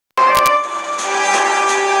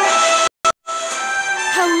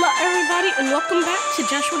and welcome back to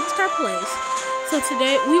Joshua the Star Plays. So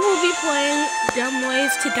today we will be playing Dumb Ways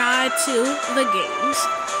to Die 2, the games.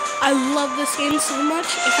 I love this game so much.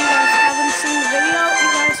 If you guys haven't seen the video, you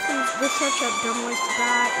guys can go search up Dumb Ways to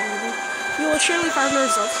Die and you will surely find the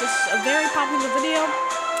results. This is a very popular video.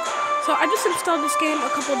 So I just installed this game a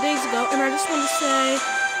couple days ago and I just want to say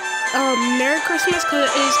Merry Christmas because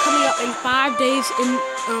it is coming up in 5 days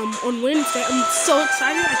on Wednesday. I'm so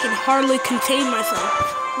excited I can hardly contain myself.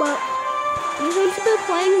 But I'm going to be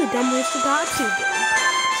playing the Dumb Ways to Die 2 game.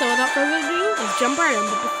 So without further ado, let's jump right in.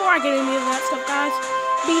 But before I get any of that stuff, guys,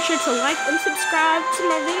 be sure to like and subscribe to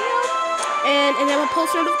my video and enable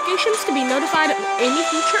post notifications to be notified of any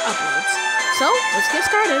future uploads. So let's get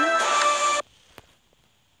started.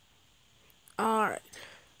 Alright.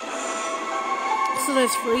 So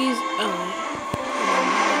there's freeze.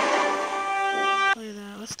 Play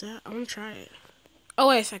that. What's that? I'm gonna try it.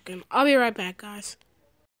 Oh, wait a second. I'll be right back, guys.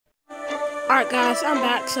 Alright, guys, I'm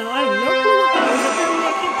back. So I have no clue what that is. Apparently,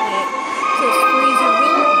 I can't play it. So it's freeze and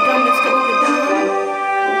real dumbest of the dumb.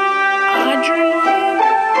 Adrenaline,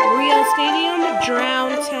 Rio Stadium,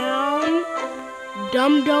 Drown Town,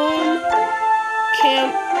 Dum Dome,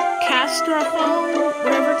 Camp Castrofo,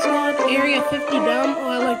 whatever it's called, Area 50 Dumb.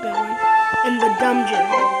 Oh, I like that one. And the Dumb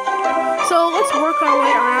Gym. So let's work our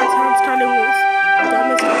way around town, starting with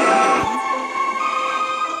dumbest of the dumb.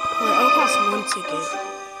 Wait, it'll cost 1 ticket.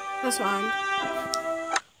 That's fine.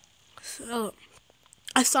 So,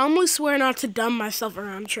 I solemnly swear not to dumb myself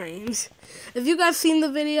around trains. If you guys seen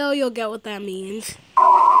the video, you'll get what that means.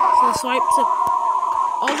 So swipe to...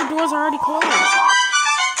 All the doors are already closed.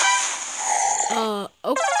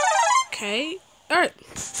 Okay. Alright.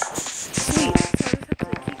 Sweet. So I just have to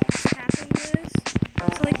keep tapping this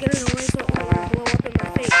until I get it away so it won't blow up in my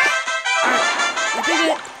face. Alright. I did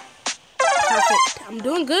it. Perfect. I'm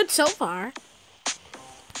doing good so far.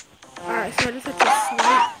 Alright, so I just have to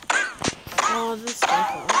swipe all this stuff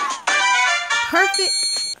off. Perfect.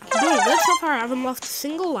 I'm doing good so far. I haven't lost a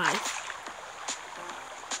single life.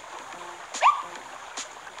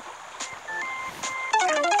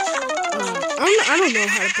 I don't know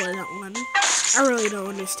how to play that one. I really don't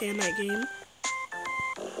understand that game.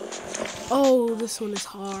 Oh, this one is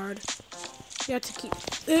hard. You have to keep...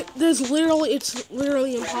 It's literally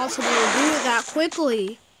impossible to do it that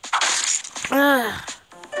quickly.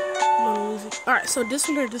 Alright, so this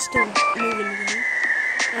one are just still moving again.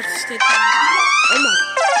 I have to stay calm. Oh my.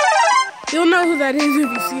 You'll know who that is if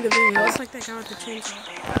you see the video. It's like that guy with the chainsaw.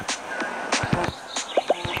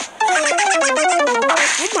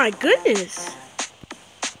 Oh my goodness.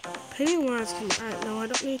 Pennywise, alright, no, I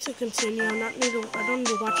don't need to continue. I don't need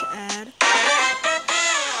to watch an ad.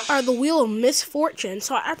 Alright, the Wheel of Misfortune.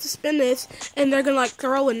 So I have to spin this, and they're gonna like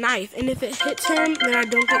throw a knife. And if it hits him, then I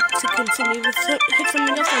don't get to continue. If it hits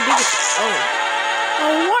something else, I do get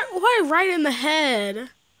why right in the head?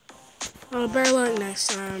 Oh, better luck next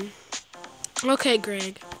time. Okay,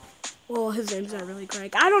 Greg. Well, his name's not really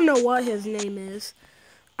Greg. I don't know what his name is.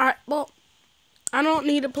 Alright, well, I don't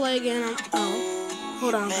need to play again.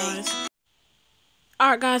 Hold on, guys.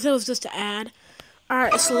 Alright, guys, it was just an ad.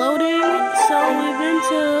 Alright, it's loading. So we've been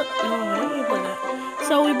to... No, I don't need to play that.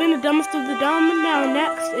 So we've been to Dumbest of the Dumb. Now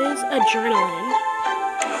next is Adrenaline.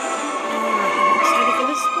 Alright, I'm excited for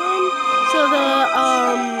this one. So the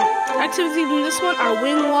activities in this one are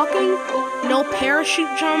wing walking, no parachute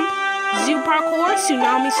jump, zoo parkour,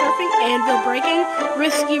 tsunami surfing, anvil breaking,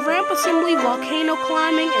 risky ramp assembly, volcano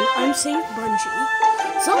climbing, and unsafe bungee.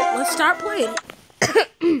 So let's start playing.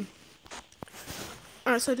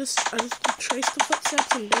 Alright, so I just trace the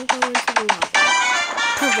footsteps and don't go into the lava.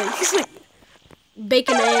 Perfect. He's like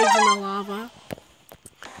baking eggs in the lava.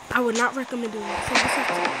 I would not recommend doing that. So just have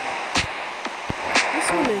to... This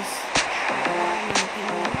one is, in my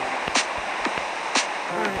opinion.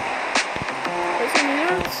 Alright. So you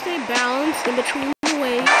have to stay balanced in between the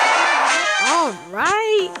waves.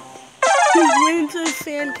 Alright. He went into the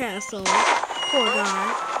sandcastle. Poor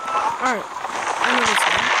guy. Alright. I know this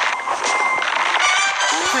one.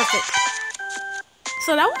 Perfect.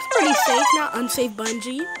 So that was pretty safe, not unsafe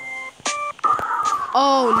bungee.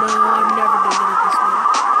 Oh no, I've never been good at this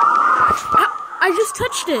one. I just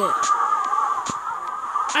touched it.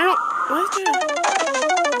 I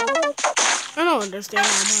don't understand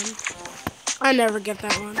that one. I never get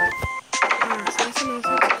that one. Alright, so this one is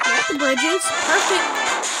connect the bridges. Perfect.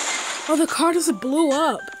 Oh, the car just blew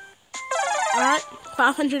up. Alright,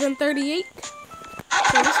 538.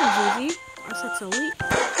 So this one's easy. That's elite.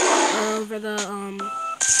 Over the, I don't know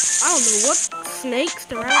what snakes,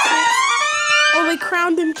 the rattlesnakes. Oh, they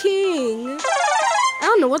crowned him king. I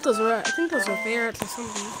don't know what those were. I think those were ferrets or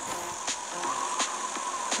something.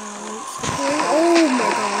 Oh my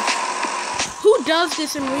gosh. Who does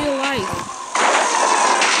this in real life?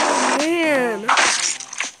 Oh man. Who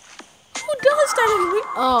does that in real?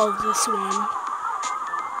 Oh, this one.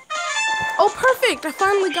 Oh, perfect. I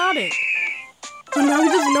finally got it. But now he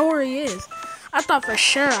doesn't know where he is. I thought for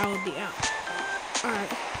sure I would be out.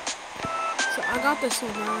 Alright. So I got this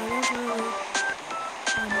one now.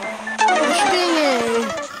 Dang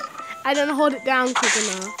it. I didn't hold it down quick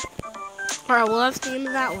enough. Alright, well that's the end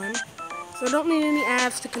of that one. So I don't need any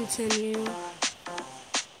ads to continue.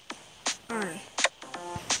 Alright.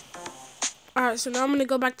 Alright, so now I'm going to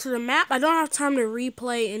go back to the map. I don't have time to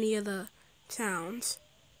replay any of the towns.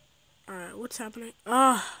 Alright, what's happening?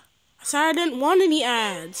 Sorry I didn't want any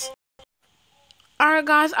ads. Alright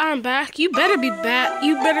guys, I'm back. You better be back.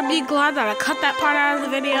 You better be glad that I cut that part out of the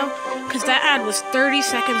video, because that ad was 30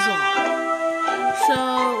 seconds long. So,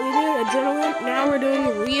 we did Adrenaline, now we're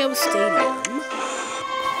doing Rio Stadium.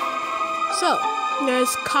 So,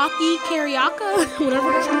 there's Cocky Kariaka,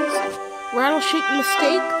 whatever this is, Rattleshake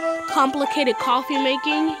Mistake, Complicated Coffee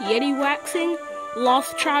Making, Yeti Waxing,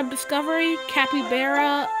 Lost Tribe Discovery,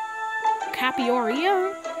 Capybara,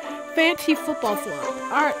 Capioria, Fancy Football Flow.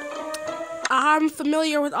 Alright, I'm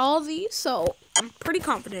familiar with all of these, so I'm pretty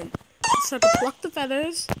confident. So to pluck the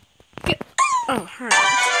feathers, alright.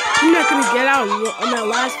 I'm not gonna get out on that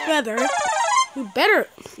last feather. You better,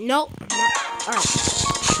 nope, alright.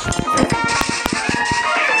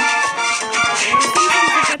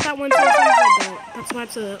 Sometimes I get that one, sometimes I don't. That's why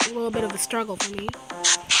it's a little bit of a struggle for me.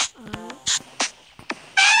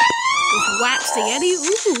 Wax the Yeti.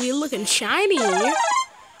 Ooh, you're looking shiny.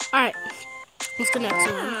 Alright, what's the next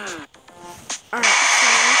one? Alright,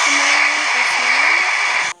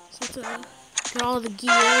 so to get all the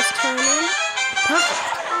gears turning. Perfect.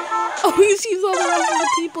 Oh, he sees all the rest of the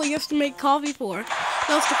people he has to make coffee for.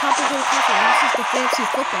 That's the complicated coffee. This is the fancy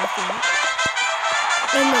football thing.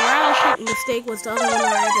 And the Rattleshake Mistake was the other one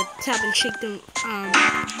where I had to tap and shake them.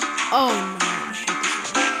 Oh no.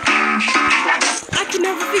 I can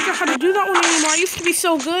never figure out how to do that one anymore. I used to be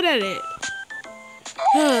so good at it.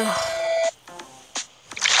 So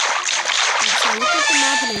look at the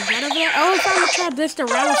map and is that over there? Oh, I found the trap. There's the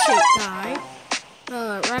Rattleshake guy.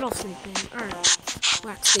 Rattlesnake thing. Alright.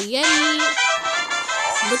 Wax the Yeti.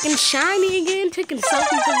 Looking shiny again. Taking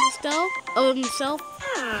selfies of himself.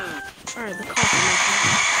 Alright, the coffee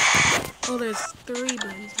maker. Oh, there's 3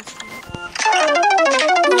 buttons this time.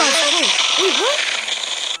 Wait, what?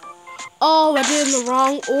 Oh, I did in the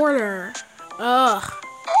wrong order. Ugh.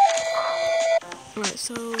 Alright,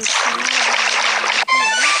 so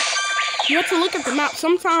you have to look at the map.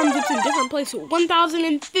 Sometimes it's in different places.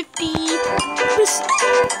 1,050. Why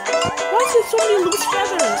is there so many loose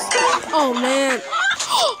feathers? Oh man.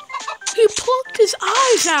 He plucked his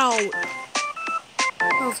eyes out.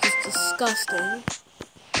 That was just disgusting.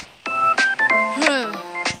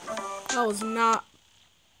 That was not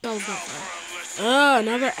fair.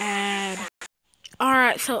 Another ad.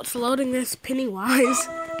 Alright, so it's loading this Pennywise. I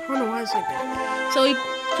don't know why it's like that. So he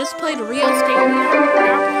just played Rio Stadium. Now playing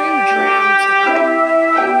Drown Town.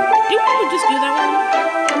 Do you want to just do that one?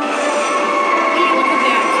 Let me look at the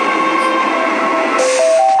activities.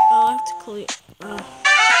 Oh, I have to clear.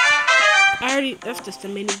 That's just a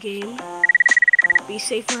mini game. Be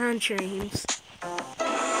safe around trains.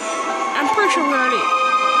 I'm pretty sure we already.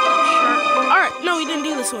 Alright, no, we didn't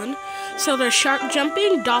do this one. So there's shark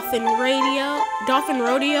jumping, dolphin rodeo,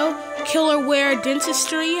 killer whale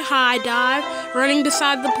dentistry, high dive, running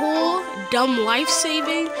beside the pool, dumb life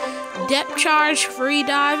saving, depth charge free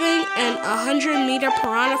diving, and 100-meter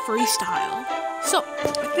piranha freestyle. So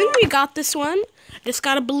I think we got this one. Just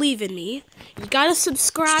gotta believe in me. You gotta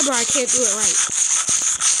subscribe or I can't do it right.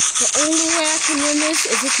 The only way I can win this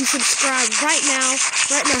is if you subscribe right now.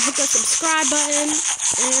 Right now, hit that subscribe button.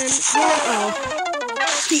 And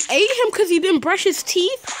he ate him because he didn't brush his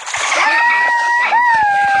teeth?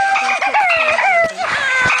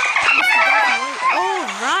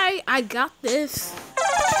 Alright, I got this.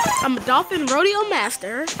 I'm a dolphin rodeo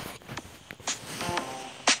master.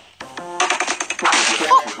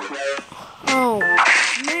 Oh,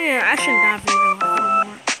 man, I shouldn't dive in real life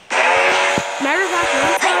anymore. Matter of fact,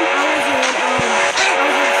 one time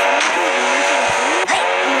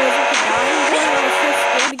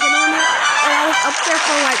I was up there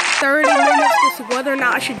for like 30 minutes to see whether or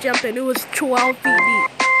not I should jump in. It was 12 feet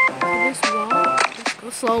deep. So this wall, just go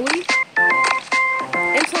slowly.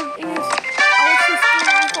 And so I was just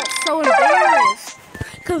I felt so embarrassed.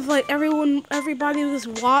 Cause like everybody was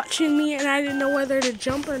watching me and I didn't know whether to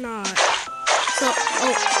jump or not. So,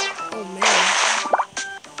 oh man.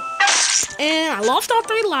 And I lost all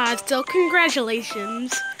 3 lives, so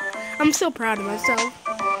congratulations. I'm so proud of myself.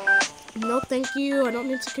 No, thank you. I don't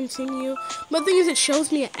need to continue. But the thing is, it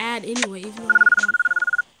shows me an ad anyway, even though I don't want it.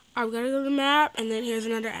 Alright, we gotta go to the map, and then here's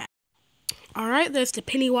another ad. Alright, there's the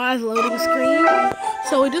Pennywise loading screen.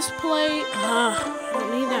 So we just play, I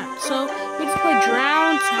don't need that. So we just play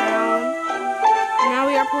Drown Town. Now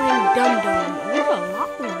we are playing Dum Dum. We have a lot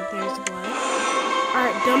more things to play.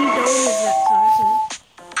 Alright, Dum Dum is that size.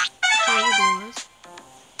 Here the doors.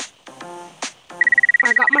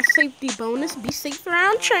 I got my safety bonus. Be safe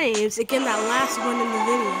around trains. Again, that last one in the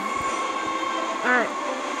video. Alright.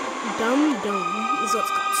 Dum Dum is what's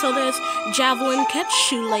called. So there's javelin catch,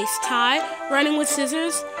 shoelace tie, running with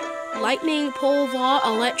scissors, lightning pole vault,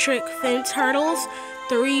 electric fence hurdles,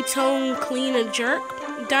 3-tone clean and jerk,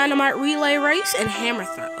 dynamite relay race, and hammer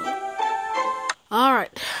throw.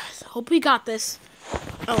 Alright. Hope we got this.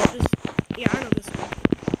 Oh, yeah, I know this one.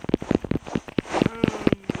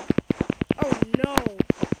 Oh no.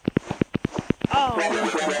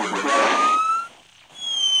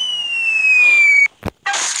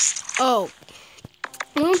 Oh.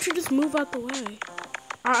 Why don't you just move out the way?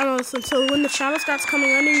 I don't know, so when the shadow starts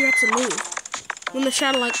coming under, you have to move. When the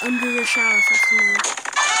shadow, like, under your shadow starts to move.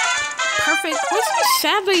 Perfect. What's so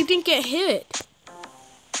sad that you didn't get hit?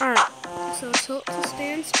 Alright, so tilt to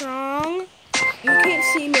stand strong. You can't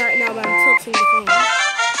see me right now, but I'm tilting the phone.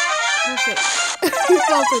 Perfect. You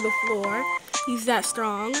fell through the floor. He's that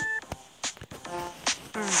strong.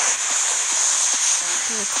 Alright.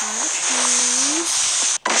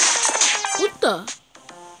 What the?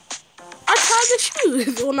 I tied the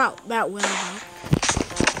shoes. Well, not that well, though.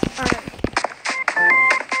 Alright.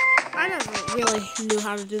 I never really knew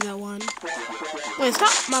how to do that one. Wait, is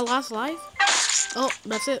that my last life? Oh,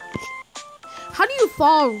 that's it. How do you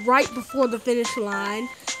fall right before the finish line,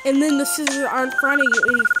 and then the scissors are in front of you,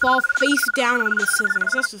 and you fall face down on the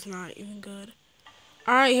scissors? That's just not even good.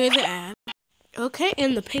 Alright, here's the ad. Okay,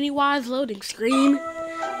 and the Pennywise loading screen.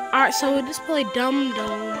 Alright, so we just play Dum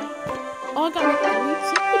Dum. Oh, I got my 3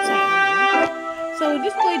 secrets out. So we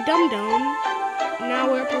just played Dum Dum. Now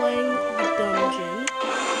we're playing the dungeon.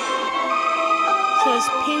 So it's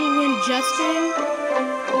Penguin Justin,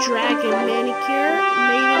 Dragon Manicure,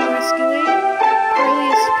 Maiden Rescuing,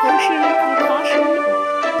 Pearliest Potion Concoction,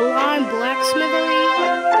 Blind Blacksmithery,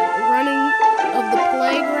 Running of the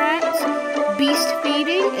Plague Rats, Beast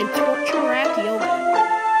Feeding, and Torture Rat Yoga.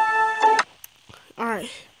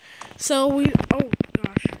 Alright. So we, oh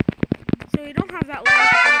gosh. So we don't have that long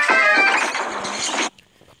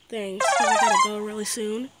things, so I gotta go really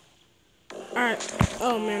soon. Alright.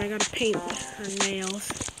 Oh man, I gotta paint her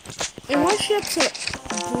nails. And why does she have to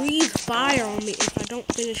breathe fire on me if I don't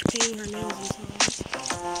finish painting her nails in time?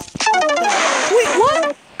 Wait,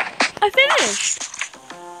 what? I finished!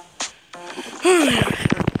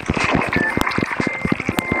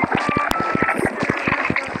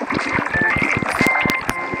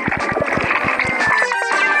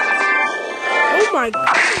 Oh my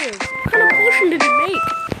goodness! What kind of potion did he make?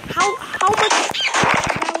 How much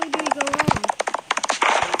valley did he go on?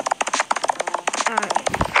 Alright.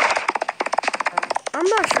 I'm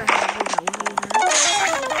not sure how to do that one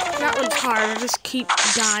either. That one's hard. I just keep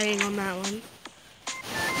dying on that one.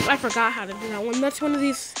 I forgot how to do that one. That's one of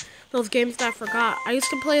those games that I forgot. I used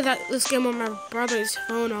to play this game on my brother's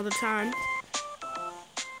phone all the time.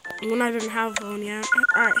 When I didn't have a phone yet.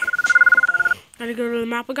 Alright. Gotta go to the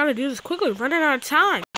map. We gotta do this quickly. We're running out of time.